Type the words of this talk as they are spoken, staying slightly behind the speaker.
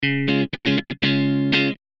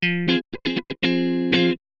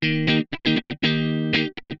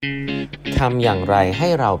ทำอย่างไรให้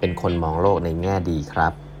เราเป็นคนมองโลกในแง่ดีครั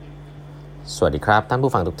บสวัสดีครับท่าน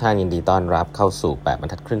ผู้ฟังทุกท่านยินดีต้อนรับเข้าสู่8บร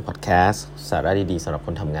รทัดครึ่งพอดแคสต์สาระดีๆสำหรับค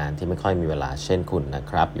นทำงานที่ไม่ค่อยมีเวลาเช่นคุณนะ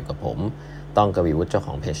ครับอยู่กับผมต้องกวีวุฒิเจ้าข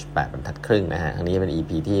องเพจ8บรรทัดครึ่งนะฮะครั้งนี้เป็น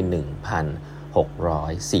EP ที่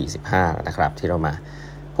1645นะครับที่เรามา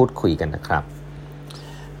พูดคุยกันนะครับ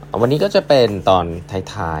วันนี้ก็จะเป็นตอน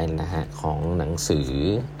ท้ายๆนะฮะของหนังสือ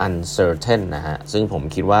Uncertain นะฮะซึ่งผม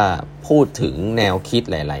คิดว่าพูดถึงแนวคิด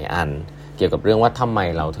หลายๆอันเกี่ยวกับเรื่องว่าทำไม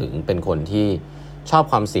เราถึงเป็นคนที่ชอบ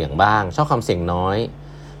ความเสี่ยงบ้างชอบความเสี่ยงน้อย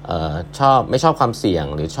ไม่ชอบความเสี่ยง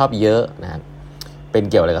หรือชอบเยอะนะครับเป็น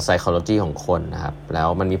เกี่ยวอะไรกับ psychology ของคนนะครับแล้ว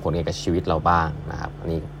มันมีผลกับชีวิตเราบ้างนะครับอัน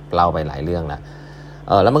นี้เล่าไปหลายเรื่อง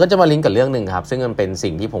แล้วมันก็จะมาลิงก์กับเรื่องนึงครับซึ่งมันเป็น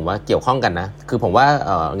สิ่งที่ผมว่าเกี่ยวข้องกันนะคือผมว่า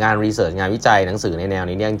งานรีเสิร์ชงานวิจัยหนังสือในแนว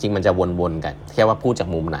นี้เนี่ยจริงๆมันจะวนๆกันแค่ว่าพูดจาก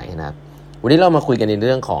มุมไหนนะครับวันนี้เรามาคุยกันในเ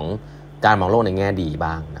รื่องของการมองโลกในแง่ดี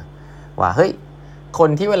บ้างนะว่าเฮ้ยคน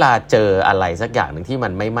ที่เวลาเจออะไรสักอย่างหนึ่งที่มั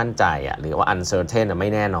นไม่มั่นใจอ่ะหรือว่า uncertain ไม่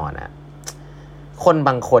แน่นอนอ่ะคนบ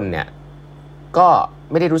างคนเนี่ยก็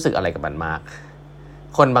ไม่ได้รู้สึกอะไรกับมันมาก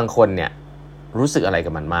คนบางคนเนี่ยรู้สึกอะไร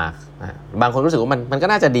กับมันมากบางคนรู้สึกว่ามันก็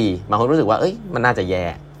น่าจะดีบางคนรู้สึกว่าเอ้ยมันน่าจะแย่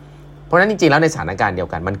เพราะฉะนั้นจริงๆแล้วในสถานการณ์เดียว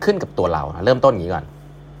กันมันขึ้นกับตัวเราเริ่มต้นอย่างนี้ก่อน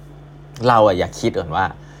เราอย่าคิดก่อนว่า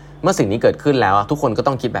เมื่อสิ่งนี้เกิดขึ้นแล้วทุกคนก็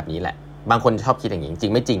ต้องคิดแบบนี้แหละบางคนชอบคิดอย่างนี้จริ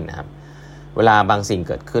งไม่จริงนะครับเวลาบางสิ่ง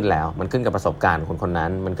เกิดขึ้นแล้วมันขึ้นกับประสบการณ์ของคนนั้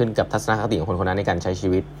นมันขึ้นกับทัศนคติของคนนั้นในการใช้ชี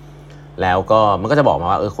วิตแล้วก็มันก็จะบอกมา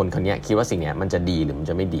ว่าคนนี้คิดว่าสิ่งนี้มันจะดีหรือมัน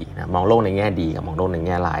จะไม่ดีนะมองโลกในแง่ดีกับมองโลกในแ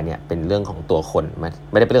ง่ร้ายเนี่ยเป็นเรื่องของตัวคน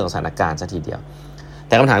ไม่ได้เป็นเรื่องของสถานการณ์ซะทีเดียวแ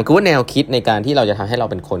ต่คำถามคือว่าแนวคิดในการที่เราจะทำให้เรา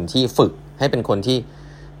เป็นคนที่ฝึกให้เป็นคนที่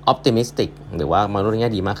optimistic หรือว่ามองโลกในแ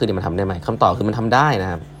ง่ดีมากขึ้นมันทำได้ไหมคำตอบคือมันทำได้น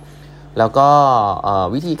ะครับแล้วก็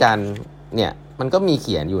วิธีการเนี่ยมันก็มีเ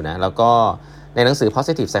ขียนอยู่นะแล้วก็ในหนังสือ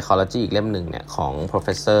positive psychology อีกเล่มหนึ่งเนี่ยของ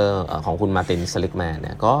professor ของคุณมาร์ติน เซลิกแมนเ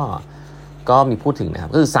นี่ยก็มีพูดถึงนะครั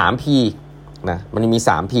บก็คือ 3P นะมันมี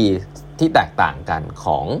 3P ที่แตกต่างกันข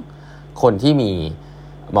องคนที่มี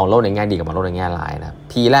มองโลกในแง่ดีกับมองโลกในแง่ร้ายนะ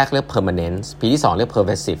P แรกเรียก permanence P ที่2เรียก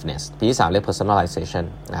pervasiveness P ที่3เรียก personalization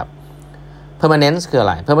นะครับ permanence คืออะ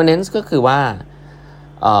ไร permanence ก็คือว่า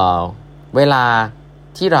เวลา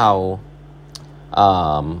ที่เรา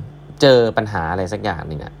เจอปัญหาอะไรสักอย่าง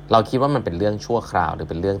นึงเราคิดว่ามันเป็นเรื่องชั่วคราวหรือ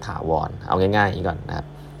เป็นเรื่องถาวรเอาง่ายๆอย่างนี้ก่อนนะครับ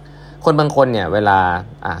คนบางคนเนี่ยเวลา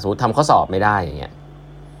สมมติทำข้อสอบไม่ได้อย่างเงี้ย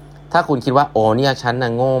ถ้าคุณคิดว่าโอ้เนี่ยฉันน่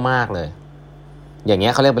ะโง่มากเลยอย่างเงี้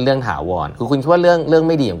ยเขาเรียกเป็นเรื่องถาวรคือคุณคิดว่าเรื่อง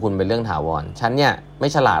ไม่ดีของคุณเป็นเรื่องถาวรฉันเนี่ยไม่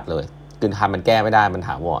ฉลาดเลยคือทำมันแก้ไม่ได้มันถ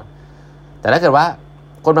าวรแต่ถ้าเกิดว่า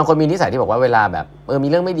คนบางคนมีนิสัยที่บอกว่าเวลาแบบมี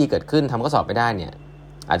เรื่องไม่ดีเกิดขึ้นทำข้อสอบไม่ได้เนี่ย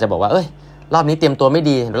อาจจะบอกว่ารอบนี้เตรียมตัวไม่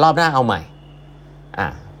ดีเดี๋ยวรอบหน้าเอาใหม่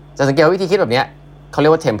จะสังเกตวิธีคิดแบบนี้เขาเรีย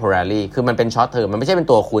กว่า temporary คือมันเป็น short term มันไม่ใช่เป็น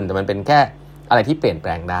ตัวคุณแต่มันเป็นแค่อะไรที่เปลี่ยนแป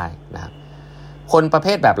ลงได้นะครับคนประเภ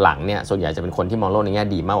ทแบบหลังเนี่ยส่วนใหญ่จะเป็นคนที่มองโลกในแง่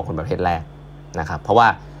ดีมากกว่าคนประเภทแรกนะครับเพราะว่า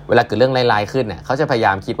เวลาเกิดเรื่องร้ายๆขึ้นเนี่ยเขาจะพยาย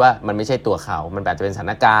ามคิดว่ามันไม่ใช่ตัวเขามันอาจจะเป็นสถา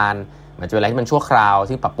นการณ์มันจะเป็นอะไรที่มันชั่วคราว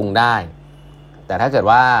ที่ปรับปรุงได้แต่ถ้าเกิด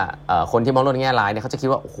ว่าคนที่มองโลกในแง่ร้ายเนี่ยเขาจะคิด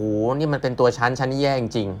ว่าโอ้โหนี่มันเป็นตัวฉันนี่แย่จ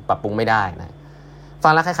ริงๆปรับปรุงไม่ได้นะฟั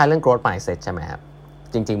งแล้วคล้ายๆเรื่อง growth mindset ใช่ไหมครับ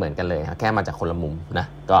จริงๆเหมือนกันเลยแค่มาจากคนละมุมนะ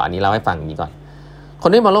ก็อันนี้เล่าให้ฟังอย่างนี้ก่อนคน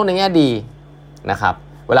ที่มองโลกในแง่ดีนะครับ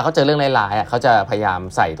เวลาเขาเจอเรื่องร้ายๆเขาจะพยายาม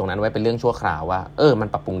ใส่ตรงนั้นไว้เป็นเรื่องชั่วคราวว่ามัน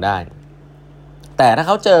ปรับปรุงได้แต่ถ้าเ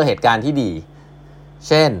ขาเจอเหตุการณ์ที่ดี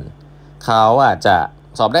เช่นเขาอาจจะ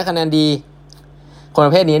สอบได้คะแนนดีคนป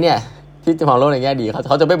ระเภทนี้เนี่ยที่จะมองโลกในแง่ดีเ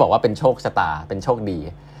ขาจะไม่บอกว่าเป็นโชคชะตาเป็นโชคดี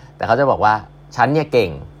แต่เขาจะบอกว่าฉันเนี่ยเก่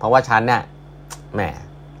งเพราะว่าฉันเนี่ย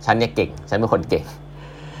ฉันเนี่ยเก่งฉันเป็นคนเก่ง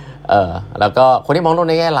แล้วก็คนที่มองโลก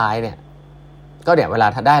ในแง่ร้ายเนี่ยก็เนี่ยเวลา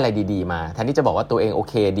ถ้าได้อะไรดีๆมาแทนที่จะบอกว่าตัวเองโอ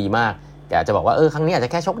เคดีมากแต่อาจจะบอกว่าครั้งนี้อาจจ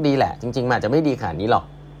ะแค่โชคดีแหละจริงๆมันอาจจะไม่ดีขนาดนี้หรอก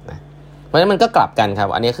นะเพราะฉะนั้นมันก็กลับกันครับ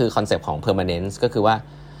อันนี้คือคอนเซปต์ของ permanence ก็คือว่า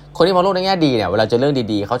คนที่มองโลกในแง่ดีเนี่ยเวลาเจอเรื่อง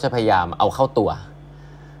ดีๆเขาจะพยายามเอาเข้าตัว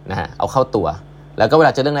นะฮะเอาเข้าตัวแล้วก็เวล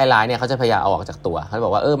าเจอเรื่องร้ายๆเนี่ยเขาจะพยายามเอาออกจากตัวเขาจะบ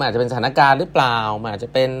อกว่ามันอาจจะเป็นสถานการณ์หรือเปล่ามันอาจจะ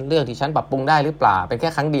เป็นเรื่องที่ฉันปรับปรุงได้หรือเปล่าเป็นแค่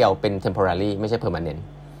ครั้งเดียวเป็น temporary ไม่ใช่ permanent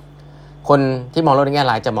คนที่มองโลกในแง่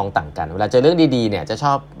ร้ายจะมองต่างกันเวลาเจอเรื่องดีๆเนี่ยจะช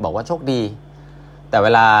อบบอกว่าโชคดีแต่เว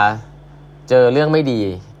ลาเจอเรื่องไม่ดี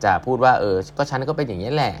จะพูดว่าก็ฉันก็เป็นอย่าง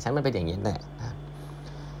นี้แหละฉันมันเป็นอย่างนี้แหละ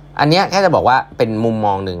อันนี้แค่จะบอกว่าเป็นมุมม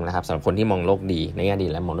องนึงนะครับสำหรับคนที่มองโลกดีในแง่ดี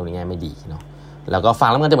และมองโลกในแง่ไม่ดีเนาะแล้วก็ฟัง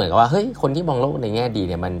แล้วมันจะเหมือนกับว่าเฮ้ยคนที่มองโลกในแง่ดี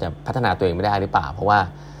เนี่ยมันจะพัฒนาตัวเองไม่ได้หรือเปล่าเพราะว่า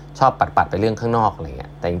ชอบปัดไปเรื่องข้างนอกอะไรเงี้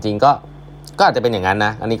ยแต่จริงๆก็อาจจะเป็นอย่างนั้นน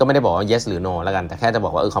ะอันนี้ก็ไม่ได้บอกว่า yes หรือ no แล้วกันแต่แค่จะบ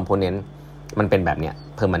อกว่าcomponentมันเป็นแบบเนี้ย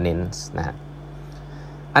permanence นะฮะ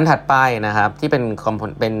อันถัดไปนะครับที่เ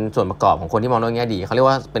ป็นส่วนประกอบของคนที่มองโลกในแง่ดีเขาเรียก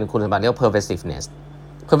ว่าเป็นคุณสมบัติเรียกว่า pervasiveness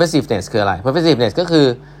คืออะไร pervasiveness ก็คือ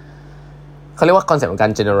เขาเรียกว่าคอนเซ็ปต์ของกา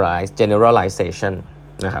ร generalization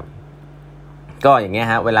นะครับ ก็อย่างเงี้ย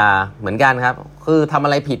ฮะเวลาเหมือนกันครับคือทำอะ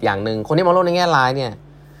ไรผิดอย่างนึงคนที่มองโลกในแง่ร้ายเนี่ย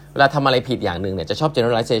เวลาทำอะไรผิดอย่างนึงเนี่ยจะชอบ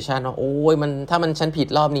generalization ว่าโอ้ยมันถ้ามันฉันผิด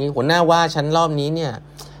รอบนี้หัวหน้าว่าฉันรอบนี้เนี่ย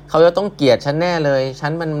เขาจะต้องเกลียดฉันแน่เลยฉั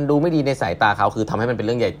นมันดูไม่ดีในสายตาเขาคือทำให้มันเป็นเ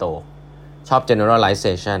รื่องใหญ่โตชอบ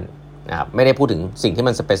generalization นะครับไม่ได้พูดถึงสิ่งที่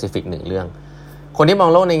มัน specific หนึ่งเรื่องคนที่มอง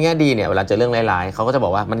โลกในแง่ดีเนี่ยเวลาเจอเรื่องร้ายๆเขาก็จะบอ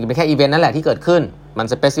กว่ามันเป็นแค่อีเวนต์นั่นแหละที่เกิดขึ้นมัน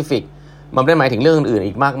specific มันไม่ได้หมายถึงเรื่องอื่นๆ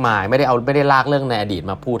อีกมากมายไม่ได้ลากเรื่องในอดีต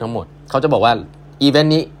มาพูดทั้งหมดเขาจะบอกว่าอีเวน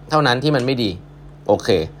ต์นี้เท่านั้นที่มันไม่ดีโอเค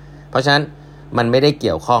เพราะฉะนั้นมันไม่ได้เ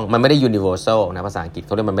กี่ยวข้องมันไม่ได้ universal นะภาษาอังกฤษเข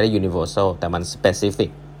าเรียกมันไม่ได้ universal แต่มัน specific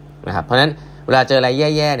นะครับเพราะฉะนั้นเวลาเจออะไร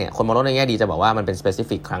แย่ๆเนี่ยคนมองโลกในแง่ดีจะบอกว่ามันเป็น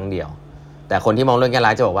specific ครั้งเดียวแต่คนที่มองโลกในแง่ร้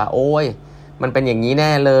ายจะบอกว่าโอ้ยมันเป็นอย่างนี้แ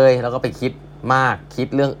น่เลยแล้วก็ไปคิดมากคิด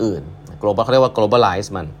เรื่องอื่น global เขาเรียกว่า globalize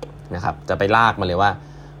มันนะครับจะไปลากมันเลยว่า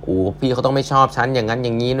พี่เขาต้องไม่ชอบฉันอย่างนั้นอ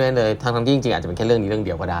ย่างนี้ด้วยเลยทั้งที่จริงๆอาจจะเป็นแค่เรื่องนี้เรื่องเ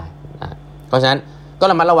ดียวก็ได้นะเพราะฉะนั้นก็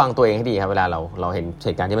ระมัดระวังตัวเองให้ดีครับเวลาเราเห็นเห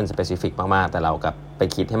ตุการณ์ที่มัน specific มากๆแต่เรากับไป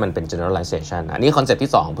คิดให้มันเป็น generalization อันนี้คอนเซ็ปต์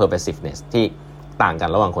ที่2ของ pervasiveness ที่ต่างกัน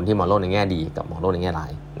ระหว่างคนที่มองโลกในแง่ดีกับมองโลกในแง่ร้า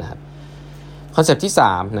ยนะครับคอนเซ็ปต์ที่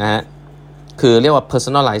3นะฮะคือเรียกว่า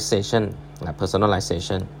personalization นะ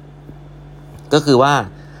personalization ก็คือว่า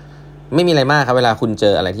ไม่มีอะไรมากครับเวลาคุณเจ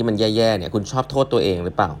ออะไรที่มันแย่ๆเนี่ยคุณชอบโทษตัวเองห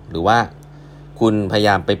รือเปล่าหรือว่าคุณพยาย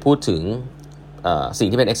ามไปพูดถึงสิ่ง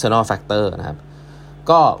ที่เป็น external factor นะครับ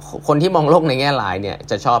ก็คนที่มองโลกในแง่ร้ายเนี่ย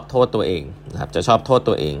จะชอบโทษตัวเองนะครับจะชอบโทษ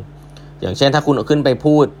ตัวเองอย่างเช่นถ้าคุณขึ้นไป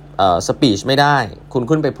พูดspeech ไม่ได้คุณ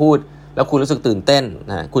ขึ้นไปพูดแล้วคุณรู้สึกตื่นเต้น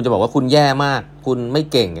นะคุณจะบอกว่าคุณแย่มากคุณไม่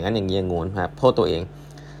เก่งอย่างนั้นอย่างนี้อย่างงู้นครับโทษตัวเอง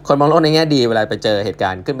คนมองโลกในแง่ดีเวลาไปเจอเหตุกา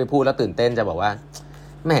รณ์ขึ้นไปพูดแล้วตื่นเต้นจะบอกว่า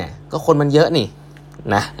แหมก็คนมันเยอะนี่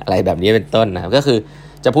นะอะไรแบบนี้เป็นต้นนะก็คือ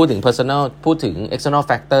จะพูดถึง personal พูดถึง external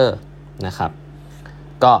factor นะครับ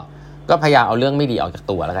ก็พยายามเอาเรื่องไม่ดีออกจาก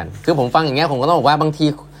ตัวแล้วกันคือผมฟังอย่างเงี้ยผมก็ต้องบอกว่าบางที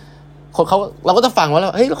เราก็จะฟังว่า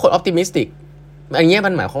เฮ้ยคน optimistic อย่างเงี้ย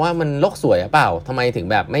มันหมายความว่ามันโลกสวยหรือเปล่าทำไมถึง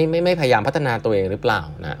แบบไม่พยายามพัฒนาตัวเองหรือเปล่า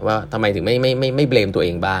นะว่าทำไมถึงไม่เบลมตัวเอ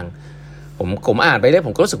งบ้างผมอ่านไปได้ผ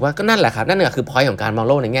มก็รู้สึกว่าก็นั่นแหละครับนั่นแหละคือ point ของการมอง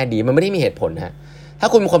โลกในแง่ดีมันไม่ได้มีเหตุผลฮะถ้า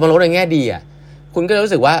คุณเป็นคนมองโลกในแง่ดีอ่ะคุณก็จะ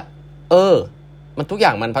รู้สึกว่ามันทุกอย่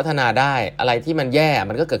างมันพัฒนาได้อะไรที่มันแย่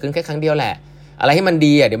มันก็เกิดขึ้นแค่ครั้งเดียวแหละอะไรที่มัน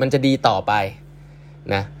ดีอ่ะเดี๋ยวมันจะดีต่อไป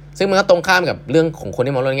นะซึ่งมันก็ตรงข้ามกับเรื่องของคน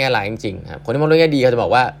ที่มองโลกในแง่ร้ายจริงๆครับคนที่มองโลกในแง่ดีเขาจะบอ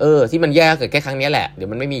กว่าที่มันแย่เกิดแค่ครั้งนี้แหละเดี๋ยว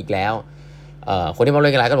มันไม่มีอีกแล้วคนที่มองโลก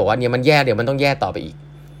ในแง่ร้ายก็บอกว่าเนี่ยมันแย่เดี๋ยวมันต้องแย่ต่อไปอีก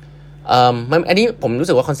อันนี้ผมรู้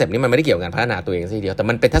สึกว่าคอนเซปต์นี้มันไม่ได้เกี่ยวกับการพัฒนาตัวเองซะทีเดียวแต่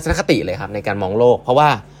มันเป็นทัศนคติเลยครับในการมองโลกเพราะว่า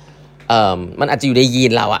มันอาจจะอยู่ในยี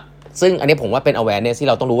นเราอะซึ่งอันนี้ผมว่าเป็น awareness ที่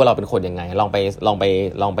เราต้องรู้ว่าเราเป็นคนยังไงลองไ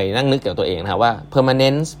ปนั่งนึกกับตัวเองนะครับว่า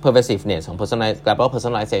permanence pervasiveness ของ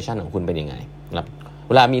personalization ของคุณเป็นยังไงครับ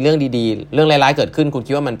เวลามีเรื่องดีๆเรื่องร้ายๆเกิดขึ้นคุณ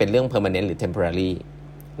คิดว่ามันเป็นเรื่อง permanent หรือ temporary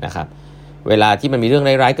นะครับเวลาที่มันมีเรื่อง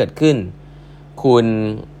ร้ายๆเกิดขึ้นคุณ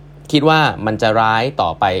คิดว่ามันจะร้ายต่อ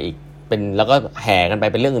ไปอีกเป็นแล้วก็แห่กันไป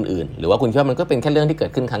เป็นเรื่องอื่นๆหรือว่าคุณคิดว่ามันก็เป็นแค่เรื่องที่เกิ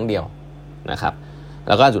ดขึ้นครั้งเดียวนะครับแ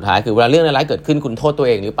ล้วก็สุดท้ายคือเวลาเรื่องร้ายๆเกิดขึ้นคุณโทษตัวเ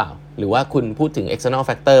องหรือเปล่าหรือว่าคุณพูดถึง external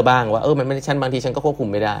factor บ้างว่ามันไม่ได้บางทีฉันก็ควบคุม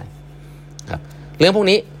ไม่ได้ครับเรื่องพวก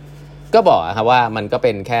นี้ก็บอกครับว่ามันก็เ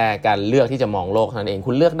ป็นแค่การเลือกที่จะมองโลกเท่านั้นเอง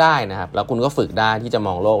คุณเลือกได้นะครับแล้วคุณก็ฝึกได้ที่จะม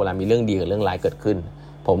องโลกเวลามีเรื่องดีกับเรื่องร้ายเกิดขึ้น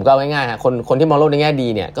ผมก็ง่ายๆครับคนที่มองโลกในแง่ดี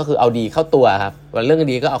เนี่ยก็คือเอาดีเข้าตัวครับเวลาเรื่อง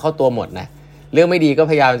ดีก็เอาเข้าตัวหมดนะเรื่องไม่ดีก็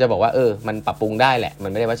พยายามจะบอกว่ามันปรับปรุงได้แหละมั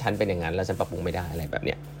นไม่ได้ว่าฉันเป็นอย่างนั้นแล้วฉันปรับปรุงไม่ได้อะไรแบบเ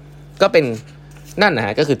นี้ยก็เป็นนั่นนะฮ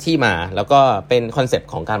ะก็คือที่มาแล้วก็เป็นคอนเซปต์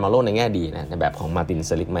ของการมองโลกในแง่ดีนะในแบบของมาร์ติน เซ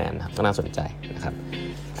ลิกแมนนะครับก็น่าสนใจนะครับ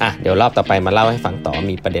เดี๋ยวรอบต่อไปมาเล่าให้ฟังต่อ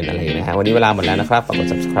มีประเด็นอะไรนะฮะวันนี้เวลาหมดแล้วนะครับฝากกด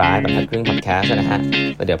subscribe บรรทัดครึ่ง podcast นะฮะ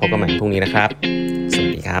แล้วเดี๋ยวพบกันใหม่พรุ่งนี้นะครับสวั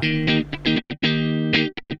สดีครับ